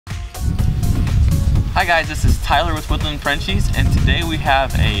Hi guys, this is Tyler with Woodland Frenchies, and today we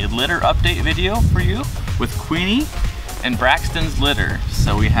have a litter update video for you with Queenie and Braxton's litter.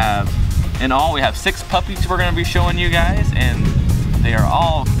 So we have, in all, we have 6 puppies we're going to be showing you guys, and they are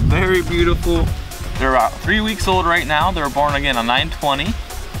all very beautiful. They're about 3 weeks old right now. They were born again on 9/20,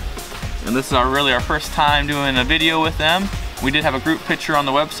 and this is really our first time doing a video with them. We did have a group picture on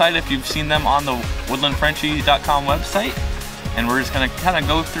the website if you've seen them on the woodlandfrenchies.com website, and we're just going to kind of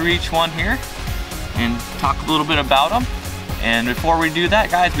go through each one here and talk a little bit about them. And before we do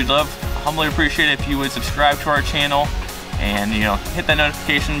that, guys, we'd humbly appreciate it if you would subscribe to our channel and hit that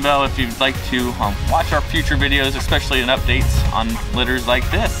notification bell if you'd like to watch our future videos, especially in updates on litters like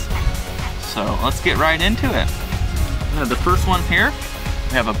this. So let's get right into it. The first one here,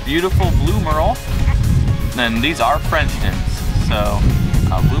 we have a beautiful blue Merle. Then these are Frenchtons. So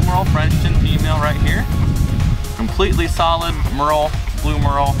a blue Merle Frenchton female right here. Completely solid Merle, blue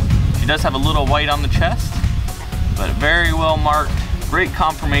Merle. She does have a little white on the chest, but very well marked. Great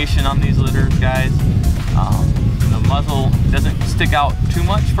conformation on these litters, guys. The muzzle doesn't stick out too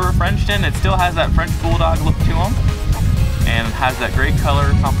much for a Frenchton. It still has that French bulldog look to them, and it has that great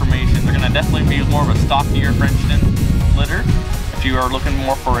color conformation. They're gonna definitely be more of a stockier Frenchton litter. If you are looking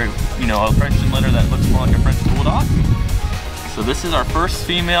more for a Frenchton litter that looks more like a French bulldog. So this is our first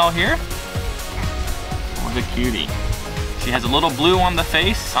female here. What a cutie. She has a little blue on the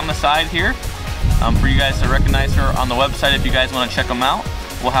face, on the side here, for you guys to recognize her on the website if you guys want to check them out.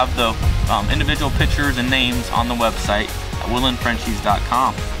 We'll have the individual pictures and names on the website at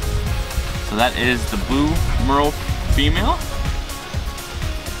woodlandfrenchies.com. So that is the blue Merle female.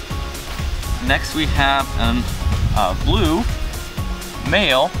 Next we have a blue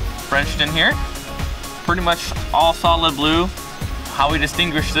male Frenchton here. Pretty much all solid blue. How we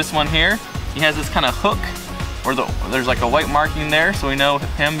distinguish this one here, he has this kind of hook, or there's like a white marking there, so we know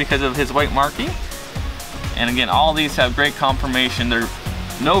him because of his white marking. And again, all these have great conformation. There's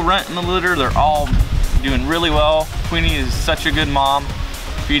no runt in the litter. They're all doing really well. Queenie is such a good mom,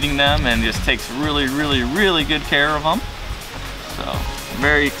 feeding them, and just takes really, really, really good care of them. So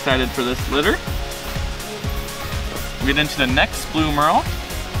very excited for this litter. We get into the next blue Merle.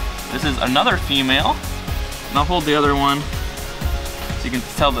 This is another female, and I'll hold the other one so you can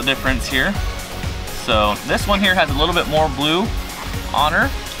tell the difference here. So this one here has a little bit more blue on her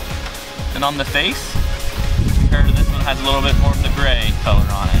and on the face, compared to this one has a little bit more of the gray color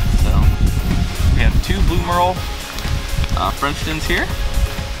on it. So we have 2 blue Merle Frenchtons here.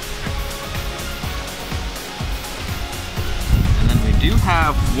 And then we do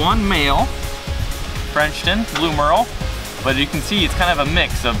have 1 male Frenchton, blue Merle, but you can see it's kind of a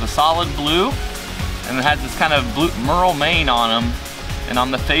mix of the solid blue, and it has this kind of blue Merle mane on him, and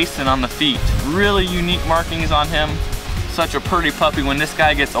on the face and on the feet. Really unique markings on him. Such a pretty puppy. When this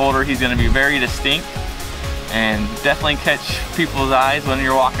guy gets older, he's gonna be very distinct and definitely catch people's eyes when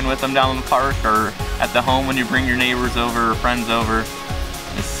you're walking with them down in the park or at the home when you bring your neighbors over or friends over.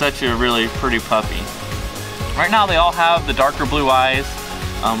 It's such a really pretty puppy. Right now they all have the darker blue eyes.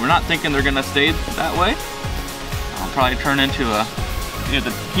 We're not thinking they're gonna stay that way. I'll probably turn into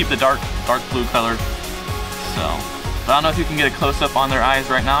keep the dark blue color. So. But I don't know if you can get a close-up on their eyes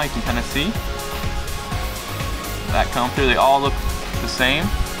right now. You can kind of see that come through. They all look the same.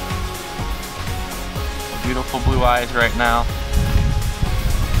 Beautiful blue eyes right now.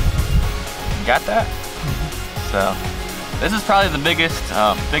 You got that? So this is probably the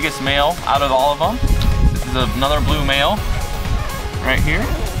biggest male out of all of them. This is another blue male right here.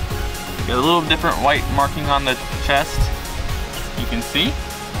 Got a little different white marking on the chest. You can see.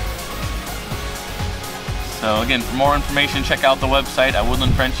 So again, for more information, check out the website at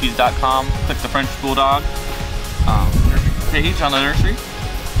woodlandfrenchies.com. Click the French Bulldog page on the nursery.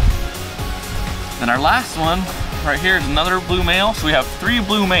 Then our last one right here is another blue male. So we have 3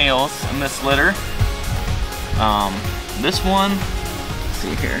 blue males in this litter. This one, let's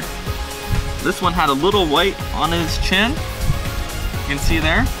see here. This one had a little white on his chin. You can see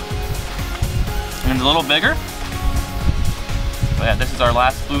there. And it's a little bigger. But yeah, this is our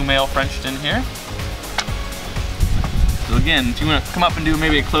last blue male Frenchton here. So again, if you want to come up and do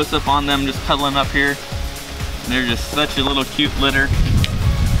maybe a close-up on them, just cuddling up here. They're just such a little cute litter.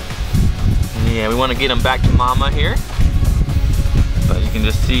 Yeah, we want to get them back to mama here. But you can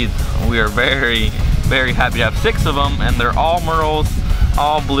just see we are very, very happy to have 6 of them, and they're all Merles,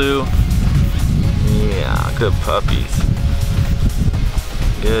 all blue. Yeah, good puppies.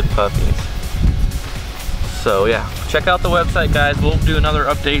 Good puppies. So yeah, check out the website, guys. We'll do another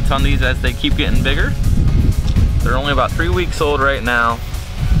updates on these as they keep getting bigger. They're only about 3 weeks old right now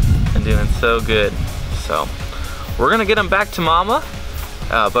and doing so good. So we're gonna get them back to mama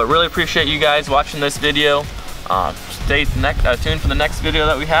But really appreciate you guys watching this video. Stay tuned for the next video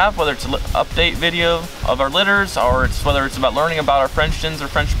that we have, whether it's an update video of our litters, or whether it's about learning about our Frenchtons or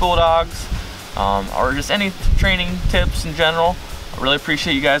French bulldogs, or just any training tips in general. I really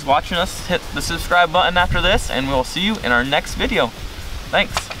appreciate you guys watching us. Hit the subscribe button after this, and we'll see you in our next video.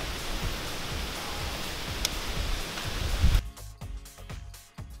 Thanks.